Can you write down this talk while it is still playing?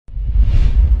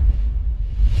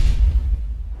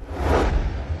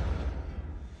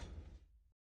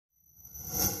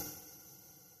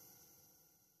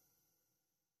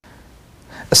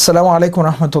Assalamu alaikum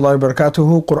wa rahmatullahi wa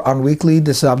barakatuhu. Quran Weekly.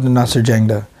 This is Abdul Nasser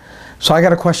Jangda. So I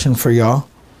got a question for y'all.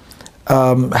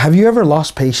 Have you ever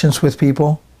lost patience with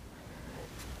people?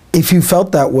 If you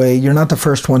felt that way, you're not the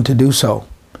first one to do so.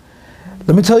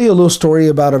 Let me tell you a little story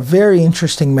about a very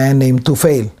interesting man named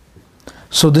Tufail.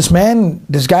 So this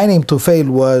guy named Tufail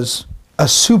was a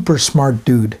super smart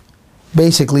dude.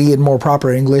 Basically, in more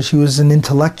proper English, he was an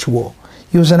intellectual.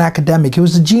 He was an academic. He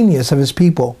was the genius of his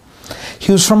people.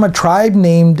 He was from a tribe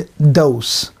named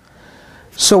Daws.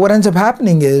 So what ends up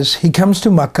happening is he comes to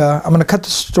Mecca. I'm going to cut the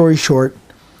story short.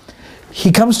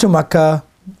 He comes to Mecca,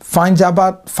 finds out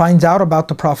about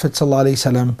the Prophet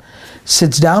ﷺ,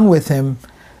 sits down with him,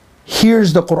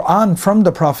 hears the Quran from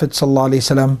the Prophet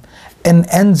ﷺ, and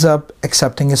ends up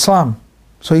accepting Islam.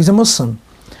 So he's a Muslim.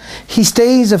 He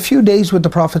stays a few days with the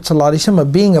Prophet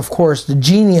ﷺ, being, of course, the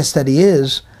genius that he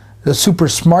is, the super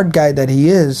smart guy that he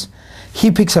is. He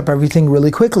picks up everything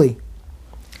really quickly.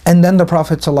 And then the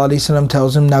Prophet ﷺ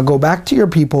tells him, now go back to your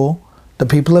people, the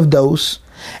people of Daws,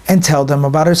 and tell them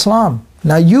about Islam.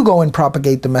 Now you go and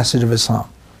propagate the message of Islam.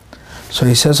 So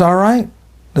he says, all right,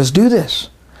 let's do this.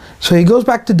 So he goes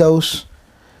back to Daws.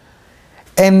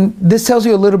 And this tells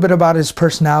you a little bit about his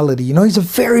personality. You know, he's a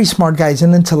very smart guy. He's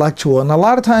an intellectual. And a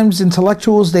lot of times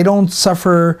intellectuals, they don't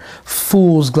suffer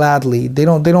fools gladly. They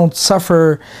don't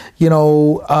suffer,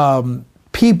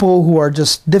 people who are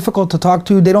just difficult to talk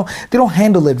to. They don't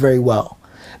handle it very well.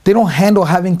 They don't handle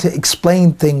having to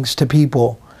explain things to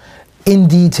people in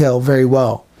detail very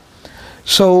well.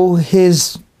 So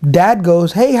his dad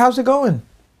goes, hey, how's it going?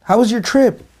 How was your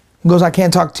trip? He goes, I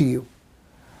can't talk to you.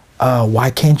 Why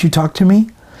can't you talk to me?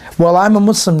 Well, I'm a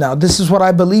Muslim now. This is what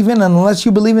I believe in, and unless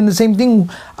you believe in the same thing,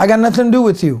 I got nothing to do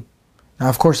with you. Now,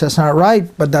 of course, that's not right,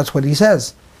 but that's what he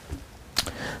says.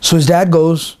 So his dad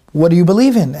goes, what do you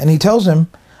believe in? And he tells him,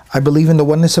 I believe in the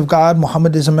oneness of God.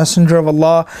 Muhammad is a messenger of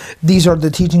Allah. These are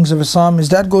the teachings of Islam. His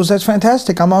dad goes, that's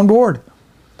fantastic. I'm on board.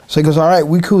 So he goes, all right,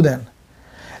 we cool then.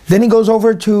 Then he goes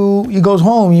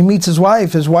home. He meets his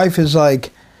wife. His wife is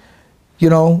like,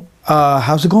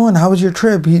 how's it going? How was your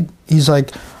trip? He's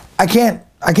like, I can't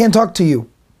talk to you.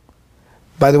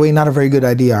 By the way, not a very good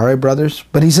idea, all right, brothers?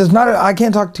 But he says, I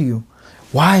can't talk to you.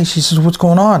 Why? She says, what's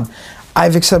going on?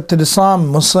 I've accepted Islam,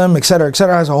 Muslim, etc.,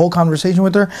 etc. Has a whole conversation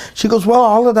with her. She goes, well,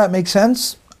 all of that makes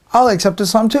sense. I'll accept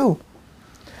Islam too.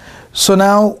 So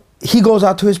now he goes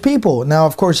out to his people. Now,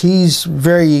 of course, he's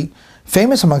very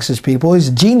famous amongst his people. He's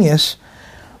a genius.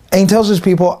 And he tells his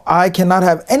people, I cannot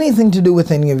have anything to do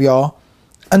with any of y'all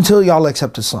until y'all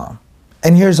accept Islam.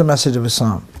 And here's the message of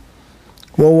Islam.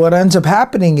 Well, what ends up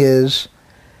happening is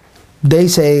they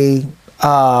say,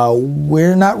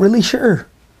 we're not really sure.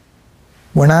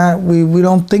 We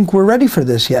don't think we're ready for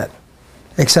this yet,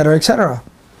 etc., etc.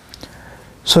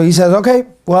 So he says, okay,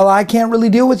 well, I can't really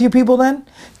deal with you people then.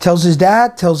 Tells his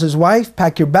dad, tells his wife,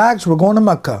 pack your bags, we're going to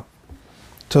Mecca.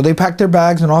 So they pack their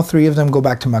bags and all three of them go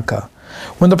back to Mecca.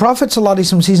 When the Prophet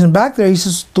ﷺ sees him back there, he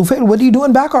says, Tufail, what are you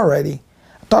doing back already?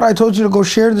 I thought I told you to go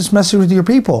share this message with your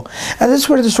people. And this is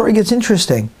where the story gets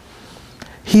interesting.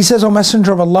 He says, O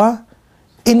Messenger of Allah,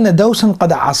 Inna Dawsan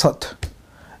qad asat.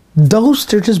 Those,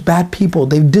 they're just bad people.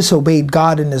 They've disobeyed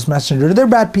God and His Messenger. They're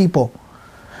bad people.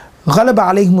 غَلَبَ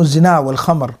عَلَيْهِمُ الزِّنَا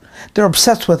وَالْخَمْرِ. They're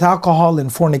obsessed with alcohol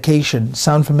and fornication.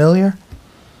 Sound familiar?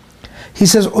 He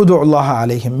says, أُدُعُ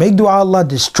اللَّهَ عَلَيْهِمْ. Make dua, Allah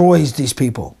destroys these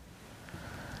people.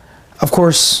 Of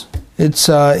course, it's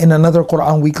in another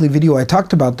Quran Weekly video I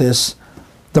talked about this.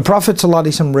 The Prophet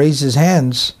ﷺ raised his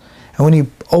hands, and when he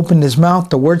opened his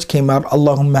mouth, the words came out,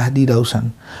 Allahumma hdi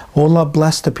Dawsan. Oh Allah,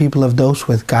 bless the people of Daws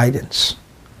with guidance.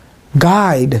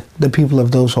 Guide the people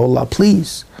of Daws, oh Allah,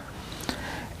 please.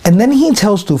 And then he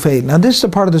tells Tufail, now this is the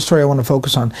part of the story I want to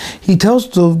focus on. He tells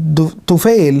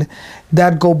Tufail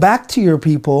that go back to your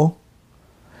people,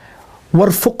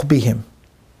 warfuq bihim,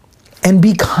 and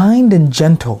be kind and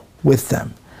gentle with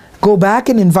them. Go back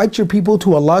and invite your people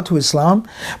to Allah, to Islam,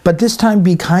 but this time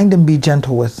be kind and be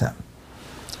gentle with them.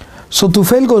 So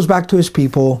Tufail goes back to his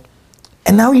people,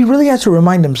 and now he really has to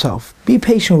remind himself, be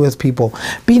patient with people,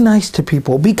 be nice to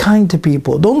people, be kind to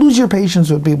people. Don't lose your patience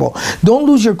with people. Don't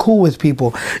lose your cool with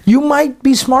people. You might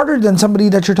be smarter than somebody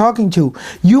that you're talking to.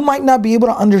 You might not be able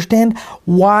to understand,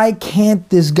 why can't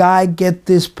this guy get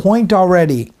this point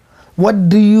already? What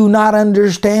do you not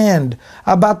understand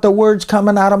about the words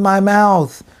coming out of my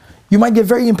mouth? You might get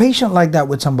very impatient like that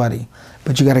with somebody,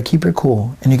 but you got to keep it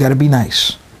cool and you got to be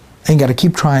nice and you got to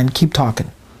keep trying, keep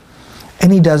talking.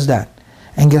 And he does that.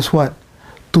 And guess what?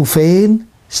 Tufail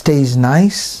stays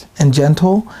nice and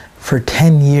gentle for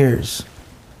 10 years.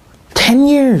 10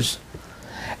 years.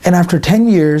 And after 10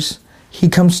 years, he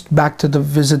comes back to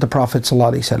visit the Prophet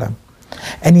ﷺ.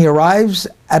 And he arrives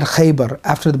at Khaybar.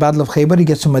 After the Battle of Khaybar, he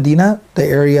gets to Medina, the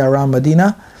area around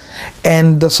Medina.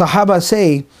 And the Sahaba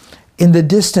say, in the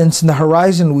distance, in the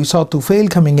horizon, we saw Tufail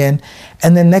coming in,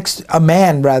 and then next, a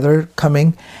man rather,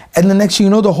 coming. And the next,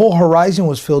 the whole horizon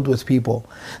was filled with people.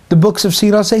 The books of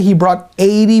Sirah say he brought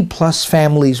 80 plus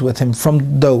families with him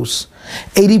from those.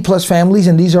 80 plus families,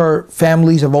 and these are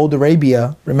families of old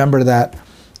Arabia, remember that.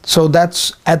 So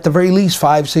that's at the very least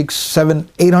 5, 6, 7,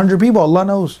 800 people, Allah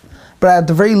knows. But at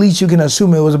the very least, you can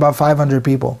assume it was about 500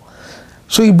 people.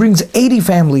 So he brings 80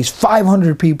 families,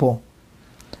 500 people.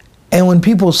 And when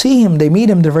people see him, they meet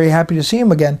him, they're very happy to see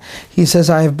him again. He says,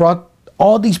 I have brought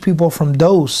all these people from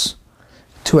Dos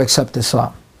to accept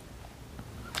Islam.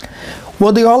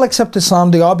 Well, they all accept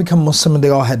Islam, they all become Muslim, and they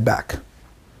all head back.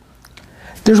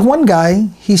 There's one guy,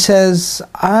 he says,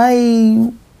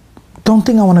 I don't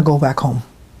think I want to go back home.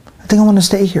 I think I want to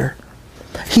stay here.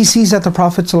 He sees that the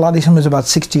Prophet ﷺ is about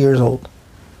 60 years old.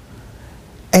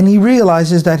 And he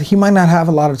realizes that he might not have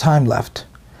a lot of time left.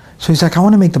 So he's like, I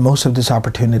want to make the most of this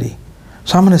opportunity.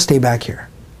 So I'm going to stay back here.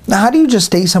 Now, how do you just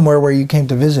stay somewhere where you came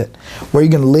to visit? Where are you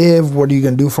going to live? What are you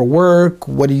going to do for work?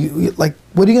 What are you going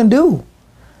to do?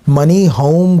 Money,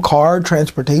 home, car,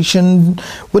 transportation.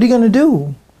 What are you going to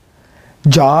do?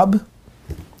 Job.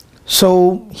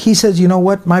 So he says, you know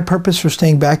what? My purpose for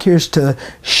staying back here is to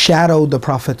shadow the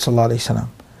Prophet ﷺ.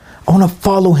 I want to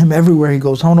follow him everywhere he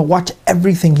goes. I want to watch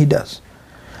everything he does.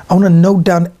 I want to note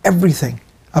down everything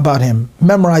about him,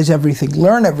 memorize everything,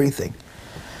 learn everything.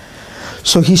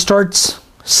 So he starts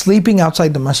sleeping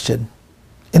outside the masjid,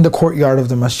 in the courtyard of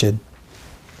the masjid.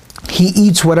 He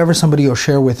eats whatever somebody will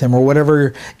share with him, or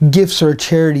whatever gifts or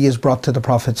charity is brought to the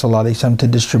Prophet ﷺ to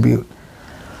distribute.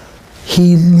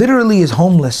 He literally is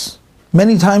homeless.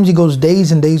 Many times he goes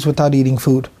days and days without eating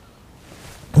food.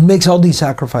 He makes all these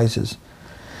sacrifices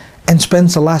and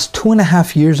spends the last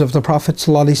 2.5 years of the Prophet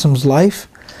ﷺ's life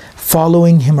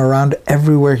following him around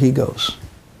everywhere he goes.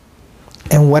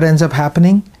 And what ends up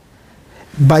happening?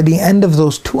 By the end of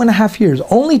those 2.5 years,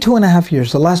 only 2.5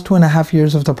 years, the last 2.5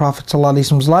 years of the Prophet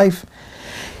ﷺ's life,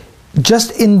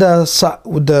 just in the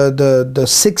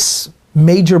 6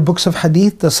 major books of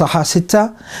hadith, the Sahih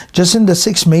Sitta, just in the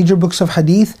 6 major books of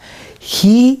hadith,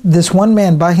 this one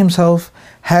man by himself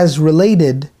has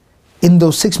related, in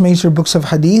those 6 major books of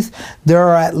hadith, there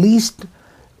are at least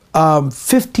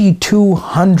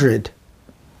 5,200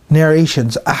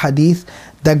 narrations, ahadith,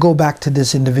 that go back to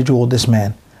this individual, this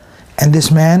man. And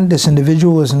this man, this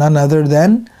individual, is none other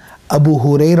than Abu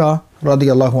Hurairah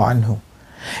radiallahu anhu.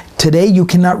 Today you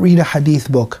cannot read a hadith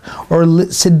book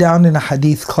or sit down in a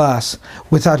hadith class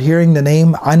without hearing the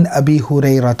name An Abi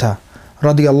Hurayrata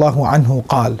radiallahu anhu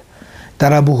qal.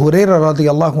 That Abu Hurairah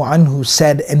radiallahu anhu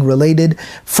said and related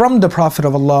from the Prophet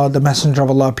of Allah, the Messenger of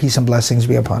Allah, peace and blessings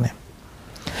be upon him.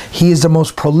 He is the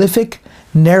most prolific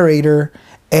narrator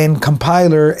and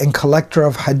compiler and collector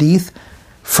of hadith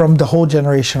from the whole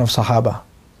generation of Sahaba.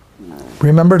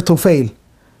 Remember Tufail.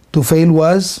 Tufail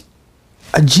was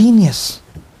a genius.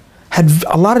 Had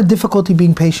a lot of difficulty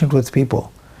being patient with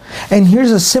people. And here's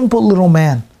a simple little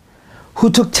man who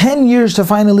took 10 years to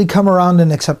finally come around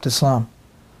and accept Islam.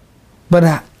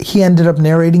 But he ended up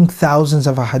narrating thousands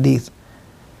of hadith.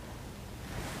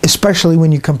 Especially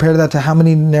when you compare that to how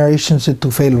many narrations did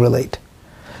Tufail relate.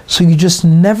 So you just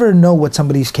never know what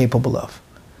somebody's capable of.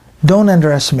 Don't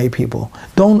underestimate people.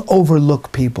 Don't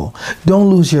overlook people.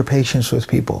 Don't lose your patience with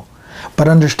people. But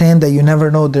understand that you never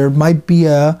know, there might be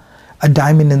a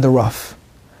diamond in the rough.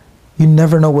 You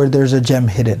never know where there's a gem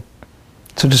hidden.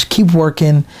 So just keep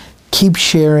working, keep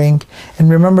sharing,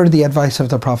 and remember the advice of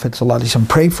the Prophet ﷺ.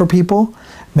 Pray for people.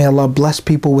 May Allah bless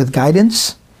people with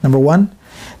guidance, number 1.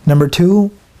 Number 2,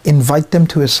 invite them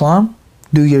to Islam.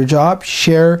 Do your job,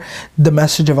 share the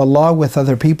message of Allah with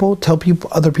other people, tell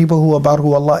other people about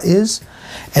who Allah is.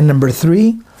 And number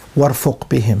 3, warfuq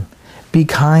bihim. Be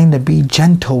kind and be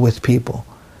gentle with people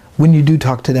when you do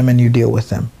talk to them and you deal with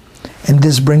them. And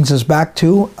this brings us back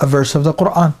to a verse of the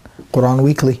Quran, Quran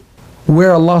Weekly,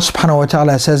 where Allah subhanahu wa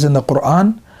ta'ala says in the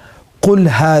Quran, قُلْ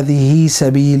هَذِهِ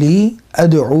سَبِيلِي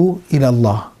أَدْعُو إِلَى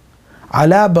اللَّهِ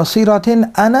عَلَى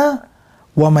بَصِيرَةٍ أَنَا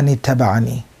وَمَنِ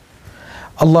اتَّبَعَنِي.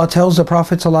 Allah tells the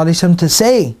Prophet ﷺ to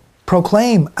say,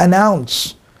 proclaim,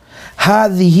 announce,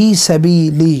 هَذِهِ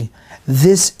سَبِيلِي,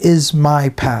 this is my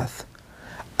path.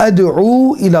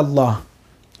 أَدْعُو إِلَى اللَّهِ,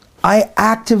 I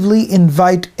actively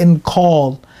invite and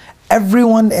call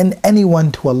everyone and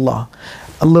anyone to Allah.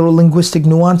 A little linguistic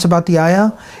nuance about the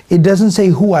ayah, it doesn't say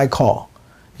who I call.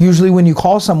 Usually when you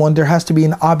call someone, there has to be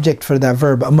an object for that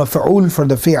verb, a maf'ul for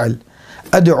the fi'al.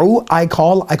 Ad'u, I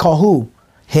call who?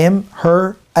 Him,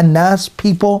 her, annas,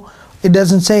 people. It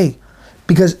doesn't say.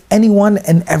 Because anyone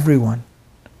and everyone,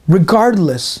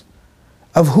 regardless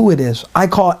of who it is, I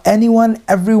call anyone,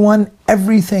 everyone,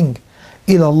 everything,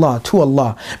 ilallah, to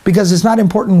Allah. Because it's not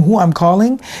important who I'm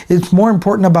calling, it's more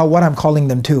important about what I'm calling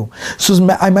them to. So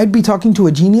I might be talking to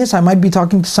a genius, I might be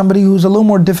talking to somebody who's a little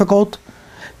more difficult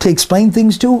to explain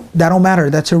things to. That don't matter,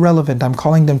 that's irrelevant. I'm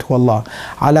calling them to Allah.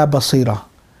 Ala basira,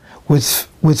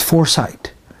 with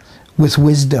foresight, with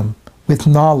wisdom, with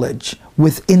knowledge,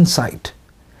 with insight.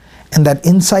 And that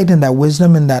insight and that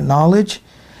wisdom and that knowledge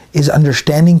is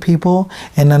understanding people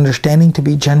and understanding to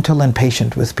be gentle and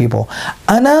patient with people.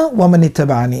 Ana wa man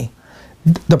ittaba'ani.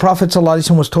 The Prophet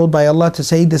ﷺ was told by Allah to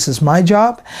say, this is my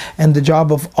job and the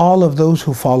job of all of those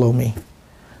who follow me.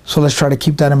 So let's try to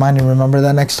keep that in mind and remember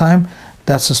that next time.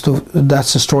 That's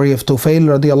the story of Tufail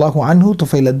radiallahu anhu,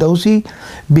 Tufail ad-Dawsi,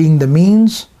 being the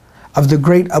means of the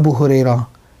great Abu Hurairah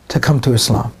to come to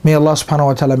Islam. May Allah subhanahu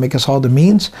wa ta'ala make us all the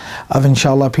means of,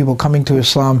 inshallah, people coming to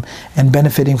Islam and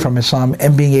benefiting from Islam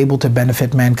and being able to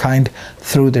benefit mankind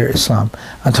through their Islam.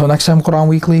 Until next time, Quran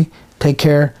Weekly, take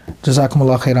care.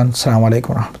 Jazakumullah khairan. Assalamu alaikum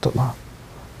wa rahmatullah.